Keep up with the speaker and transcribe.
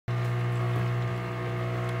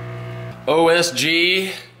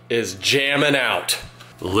OSG is jamming out.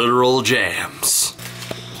 Literal jams.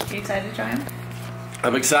 You excited to try them?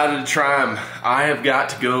 I'm excited to try them. I have got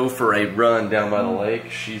to go for a run down by the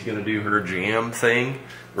lake. She's gonna do her jam thing.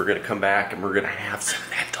 We're gonna come back and we're gonna have some of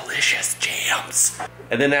that delicious jams.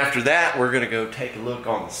 And then after that, we're gonna go take a look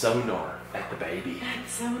on the sonar at the baby. At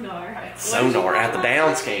Sonar. At Sonar, at the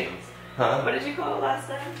down scan. Huh? What did you call it last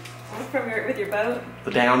time? With your boat?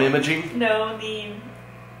 The down imaging? No, the,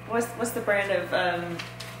 what's the brand of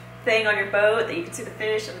thing on your boat that you can see the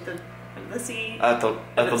fish and the sea? At the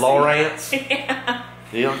Lowrance? Yeah.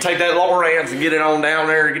 You know, take that Lowrance and get it on down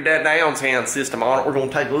there and get that down scan system on it. We're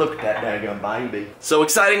gonna take a look at that daggone baby. So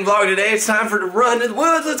exciting vlog today. It's time for the run to the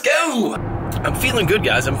woods. Let's go. I'm feeling good,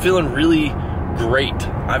 guys. I'm feeling really great.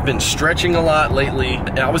 I've been stretching a lot lately,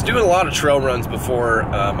 and I was doing a lot of trail runs before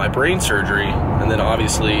my brain surgery, and then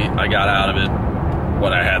obviously I got out of it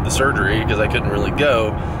when I had the surgery because I couldn't really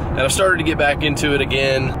go. And I've started to get back into it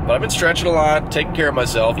again, but I've been stretching a lot, taking care of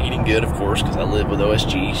myself, eating good, of course, because I live with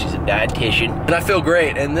OSG. She's a dietitian, and I feel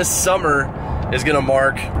great. And this summer is gonna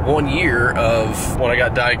mark 1 year of when I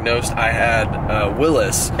got diagnosed. I had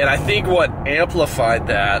Willis, and I think what amplified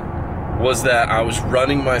that was that I was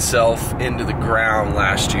running myself into the ground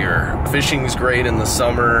last year. Fishing's great in the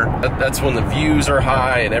summer. That's when the views are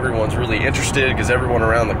high and everyone's really interested because everyone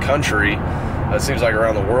around the country, it seems like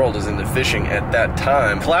around the world, is into fishing at that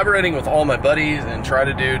time. Collaborating with all my buddies and try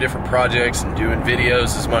to do different projects and doing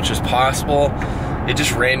videos as much as possible, it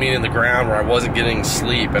just ran me in the ground where I wasn't getting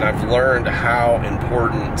sleep. And I've learned how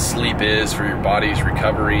important sleep is for your body's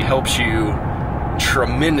recovery. It helps you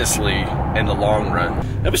tremendously in the long run.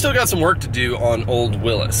 And we still got some work to do on old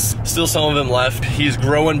Willis. Still some of him left. He's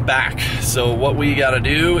growing back. So what we gotta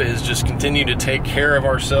do is just continue to take care of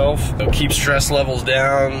ourselves, keep stress levels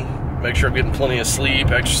down, make sure I'm getting plenty of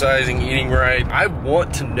sleep, exercising, eating right. I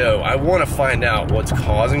want to know, I want to find out what's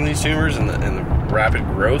causing these tumors and the rapid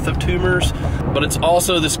growth of tumors. But it's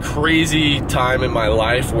also this crazy time in my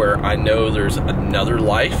life where I know there's another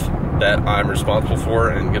life that I'm responsible for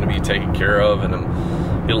and gonna be taken care of, and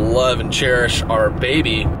I'm gonna love and cherish our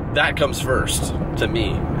baby. That comes first to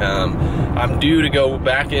me. I'm due to go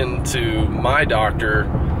back into my doctor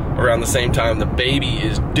around the same time the baby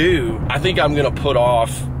is due. I think I'm gonna put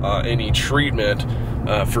off any treatment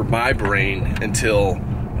for my brain until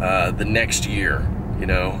the next year. You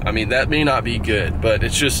know, I mean, that may not be good, but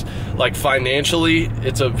it's just like financially,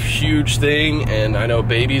 it's a huge thing, and I know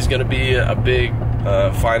baby's gonna be a big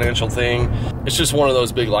financial thing. It's just one of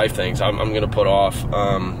those big life things I'm gonna put off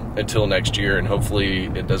until next year, and hopefully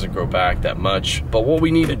it doesn't grow back that much. But what we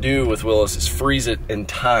need to do with Willis is freeze it in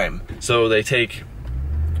time. So they take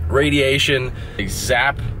radiation, they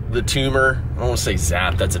zap the tumor. I don't want to say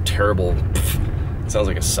zap, that's a terrible, sounds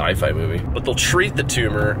like a sci-fi movie. But they'll treat the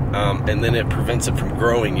tumor, and then it prevents it from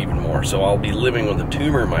growing even more. So I'll be living with a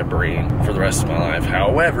tumor in my brain for the rest of my life.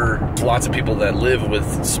 However, lots of people that live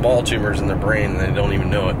with small tumors in their brain and they don't even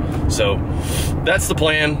know it. So that's the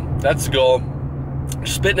plan, that's the goal.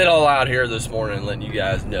 Just spitting it all out here this morning and letting you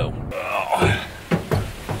guys know. Oh.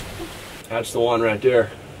 That's the one right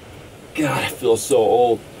there. God, I feel so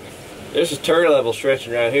old. This is turtle level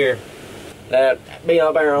stretching right here. That be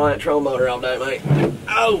up there on that troll motor all day, mate.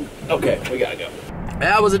 Oh, okay, we gotta go.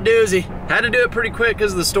 That was a doozy. Had to do it pretty quick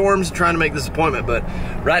because of the storms, trying to make this appointment, but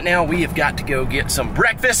right now we have got to go get some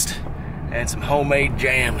breakfast and some homemade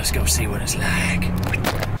jam. Let's go see what it's like.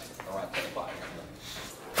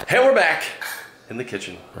 And we're back in the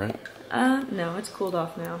kitchen, right? No, it's cooled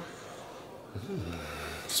off now.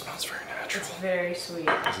 Smells very natural. It's very sweet.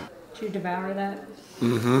 Did you devour that?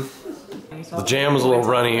 Mm-hmm. The jam was a little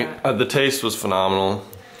runny. The taste was phenomenal.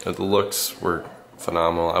 The looks were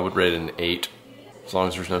phenomenal. I would rate it an 8, as long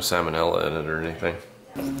as there's no salmonella in it or anything.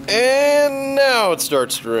 And now it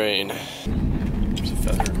starts to rain. There's a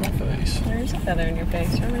feather in my face. There's a feather in your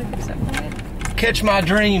face. You want me to fix that for you? Catch my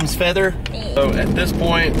dreams, feather. So at this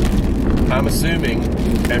point, I'm assuming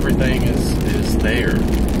everything is there.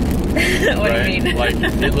 What do you mean? Like,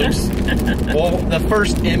 it looks, well, the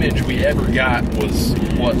first image we ever got was,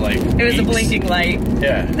 what, like, it was a blinking light.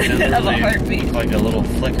 Yeah. Of a heartbeat. Like a little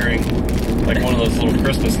flickering, like one of those little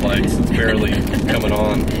Christmas lights that's barely coming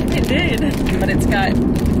on. It did, but it's got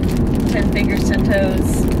 10 fingers, 10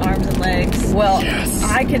 toes, arms and legs. Well, yes.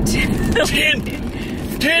 I could tell.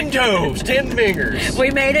 10 toes, 10 fingers. We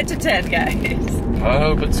made it to 10, guys. I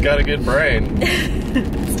hope it's got a good brain.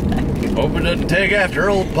 Hope it doesn't take after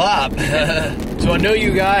old Pop. So I know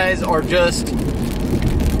you guys are just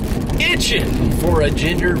itching for a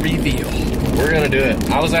gender reveal. We're gonna do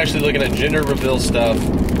it. I was actually looking at gender reveal stuff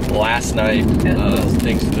last night,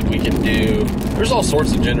 things that we can do. There's all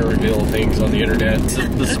sorts of gender reveal things on the internet. So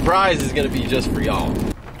the surprise is going to be just for y'all.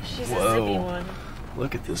 She's a zippy one.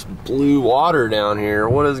 Look at this blue water down here.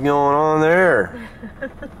 What is going on there?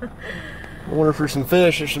 I wonder if there's some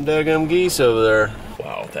fish or some daggum geese over there.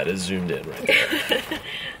 Wow, that is zoomed in right there.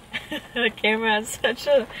 The camera has such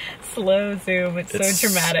a slow zoom. It's so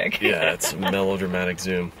dramatic. Yeah, it's a melodramatic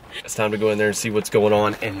zoom. It's time to go in there and see what's going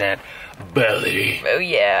on in that belly. Oh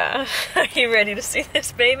yeah. Are you ready to see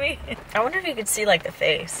this baby? I wonder if you could see like the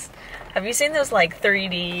face. Have you seen those like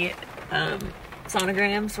 3D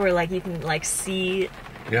sonograms where like you can like see?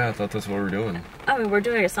 Yeah, I thought that's what we were doing. I mean, we're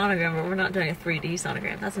doing a sonogram, but we're not doing a 3D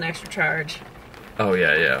sonogram. That's an extra charge. Oh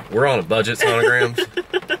yeah, yeah. We're on a budget sonograms.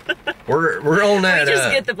 we're on that. We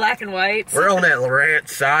just get the black and whites. We're on that Lowrance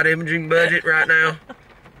side imaging budget right now.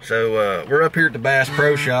 So we're up here at the Bass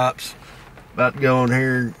Pro Shops. About to go in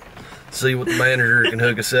here and see what the manager can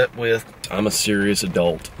hook us up with. I'm a serious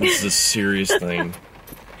adult. This is a serious thing.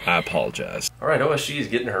 I apologize. All right, OSG is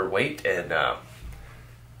getting her weight and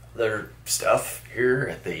their stuff here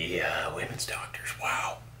at the women's doctor's.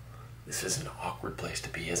 Wow. This is an awkward place to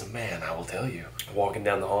be as a man, I will tell you. Walking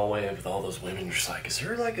down the hallway with all those women, just like, is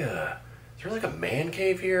there like a man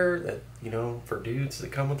cave here that, you know, for dudes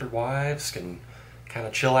that come with their wives can kind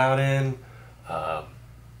of chill out in?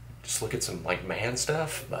 Just look at some like man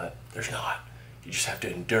stuff, but there's not. You just have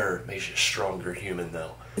to endure. It makes you a stronger human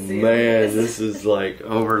though. Man, this is like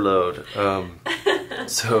overload.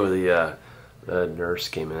 So the nurse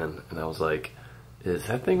came in and I was like, is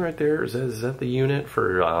that thing right there, is that the unit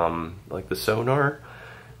for like the sonar?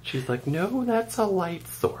 She's like, no, that's a light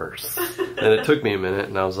source. And it took me a minute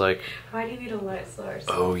and I was like, why do you need a light source?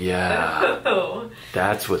 oh yeah, oh.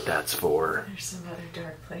 That's what that's for. There's some other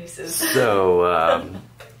dark places. So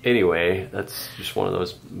anyway, that's just one of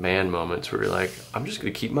those man moments where you're like, I'm just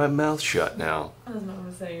gonna keep my mouth shut now. I was going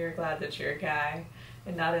to say you're glad that you're a guy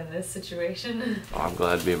and not in this situation. I'm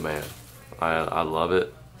glad to be a man. I love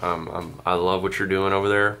it. I love what you're doing over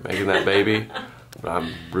there, making that baby. But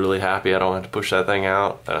I'm really happy I don't have to push that thing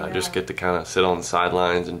out. I just get to kind of sit on the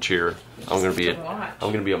sidelines and cheer. I'm gonna be a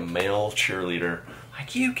male cheerleader.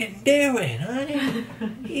 Like, you can do it, honey.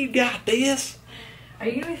 You got this. Are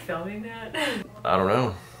you gonna be filming that? I don't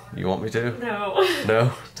know. You want me to? No.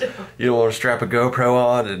 No? You don't want to strap a GoPro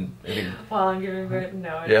on and while I'm giving birth?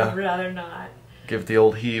 No, I'd rather not. Give it the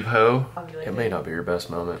old heave ho. It may not be your best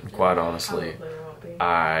moment, quite honestly. Probably won't be.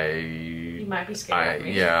 You You might be scared of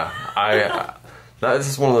me. Yeah. This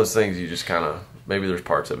is one of those things you just kind of, maybe there's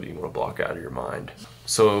parts of it you want to block out of your mind.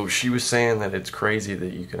 So she was saying that it's crazy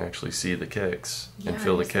that you can actually see the kicks and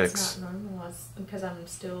feel the kicks. It's not normal because I'm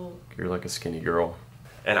still... You're like a skinny girl.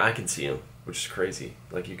 And I can see them, which is crazy.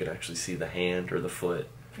 Like you can actually see the hand or the foot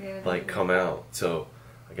like come out. So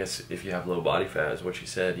I guess if you have low body fat, is what she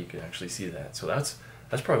said, you can actually see that. So that's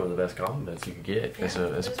probably one of the best compliments you could get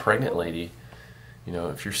as a pregnant lady. You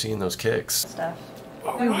know, if you're seeing those kicks. Stuff.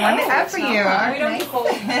 Oh, We want it up for you. We don't get cold.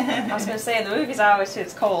 I was going to say, in the movies I always say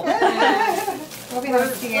it's cold. We'll be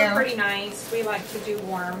nice to you. We're pretty nice. We like to do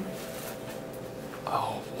warm.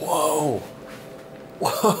 Oh, whoa.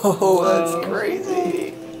 Whoa, that's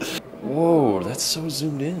crazy. Whoa, that's so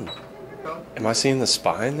zoomed in. Am I seeing the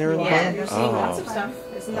spine there? Yeah, you're seeing lots of stuff.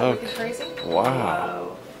 Isn't that looking crazy?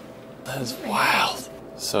 Wow. That is wild.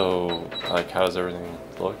 So, like, how does everything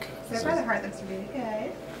look? So far the heart looks really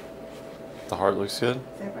good. The heart looks good?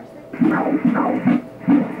 So far so good.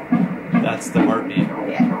 That's the heartbeat.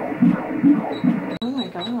 Yeah. Oh my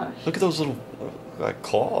gosh. Look at those little like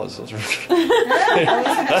claws. Those are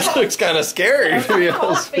that looks kind of scary to be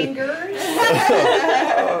honest. Fingers.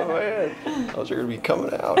 Oh man, those are gonna be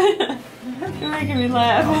coming out. You're making me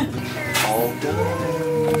laugh. All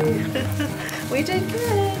done. We did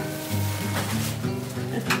good.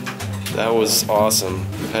 That was awesome.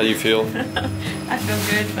 How do you feel? I feel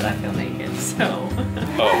good, but I feel naked, so.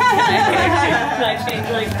 Oh. I changed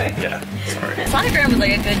really quick. Yeah, sorry. Sonogram was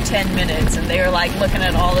like a good 10 minutes, and they were like looking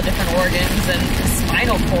at all the different organs and the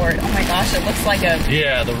spinal cord. Oh my gosh, it looks like a...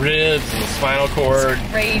 Yeah, the ribs and the spinal cord.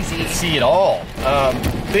 It's crazy. See it all.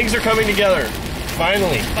 Things are coming together.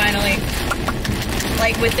 Finally. Finally.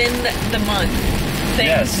 Like within the month,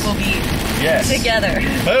 things will be together.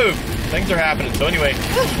 Boom. Things are happening. So anyway,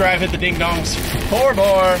 subscribe, hit the ding dongs for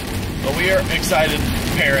more. But we are excited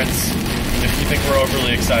parents. If you think we're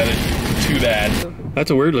overly excited, too bad.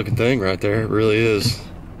 That's a weird looking thing right there. It really is.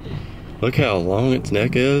 Look how long its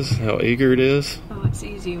neck is, how eager it is. Oh, it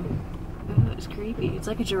sees you. Oh, it's creepy. It's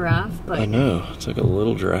like a giraffe, but... I know. It's like a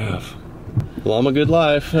little giraffe. Llama good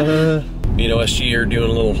life. Me and OSG are doing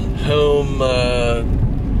a little home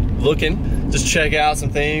looking. just check out some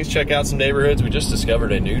things, check out some neighborhoods. We just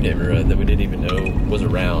discovered a new neighborhood that we didn't even know was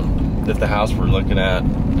around. If the house we're looking at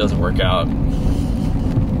doesn't work out,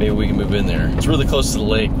 maybe we can move in there. It's really close to the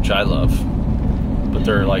lake, which I love. But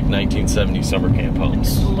they're like 1970s summer camp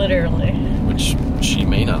homes. Literally. Which she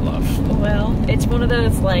may not love. Well, it's one of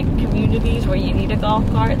those like communities where you need a golf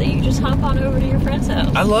cart that you just hop on over to your friend's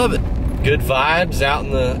house. I love it. Good vibes out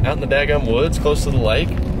in the daggum woods, close to the lake.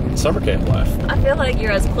 Summer camp life. I feel like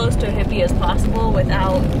you're as close to a hippie as possible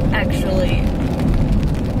without actually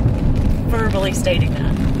verbally stating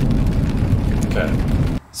that.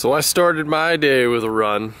 Okay. So I started my day with a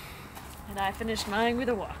run. And I finished mine with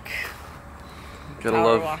a walk. Gotta Power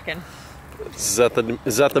love. walking. Is that the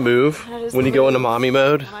move? That is when the you go move. into mommy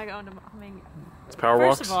mode? When I go into mommy. It's power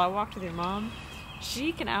walks. First of all, I walked with your mom.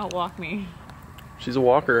 She can outwalk me. She's a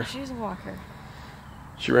walker. She's a walker.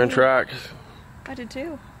 She ran track. I did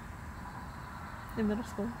too. In middle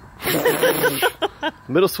school.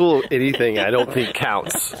 Middle school, anything I don't think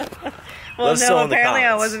counts. Well, Let's throw no, in the apparently I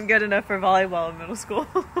comments. wasn't good enough for volleyball in middle school.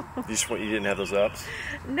 You didn't have those ups?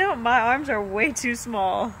 No, my arms are way too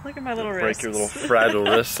small. Look at my little wrists. Break your little fragile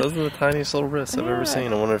wrists. Those are the tiniest little wrists I've ever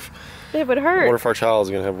seen. I wonder if They would hurt. our child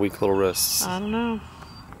is gonna have weak little wrists. I don't know.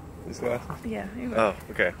 These glasses? Yeah. Oh,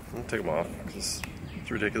 okay. I'll take them off. It's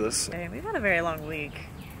ridiculous. Okay, we've had a very long week.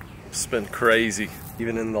 It's been crazy.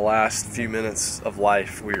 Even in the last few minutes of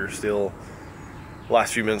life, we are still.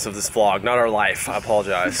 Last few minutes of this vlog, not our life. I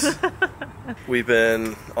apologize. We've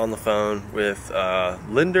been on the phone with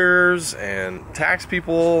lenders and tax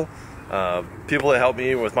people, people that help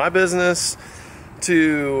me with my business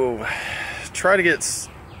to try to get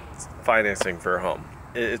financing for a home.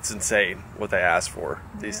 It's insane what they ask for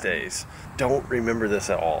these days. Don't remember this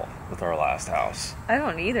at all with our last house. I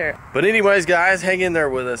don't either. But anyways, guys, hang in there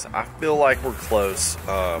with us. I feel like we're close.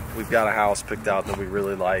 We've got a house picked out that we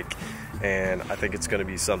really like, and I think it's going to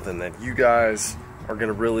be something that you guys are going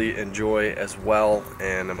to really enjoy as well,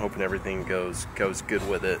 and I'm hoping everything goes good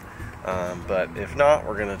with it. But if not,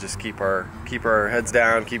 we're going to just keep our heads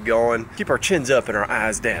down, keep going, keep our chins up and our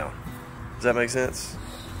eyes down. Does that make sense?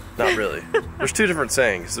 Not really. There's two different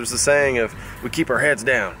sayings. There's the saying of we keep our heads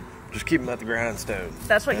down, just keep them at the grindstone.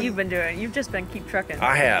 That's what you've been doing. You've just been keep trucking.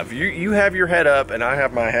 I have. You have your head up and I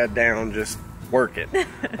have my head down, just working,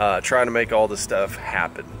 trying to make all this stuff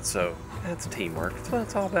happen. So that's teamwork. That's what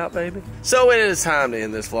it's all about, baby. So it is time to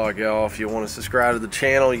end this vlog, y'all. If you want to subscribe to the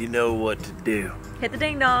channel, you know what to do. Hit the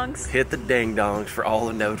ding dongs. Hit the ding dongs for all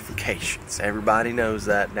the notifications. Everybody knows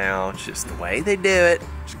that now. It's just the way they do it.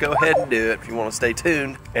 Just go ahead and do it if you want to stay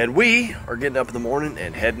tuned. And we are getting up in the morning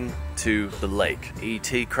and heading to the lake.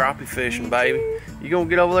 E.T. crappie fishing, baby. You gonna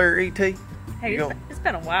get over there, E.T.? Hey, it's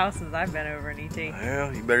been a while since I've been over in ET.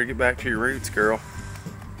 Well, you better get back to your roots, girl.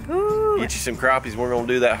 Ooh. Get you some crappies. We're gonna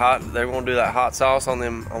do that hot. They're gonna do that hot sauce on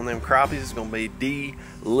them crappies. It's gonna be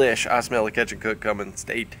delish. I smell the catch and cook coming.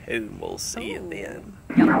 Stay tuned. We'll see you then.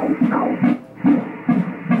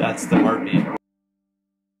 That's the heartbeat.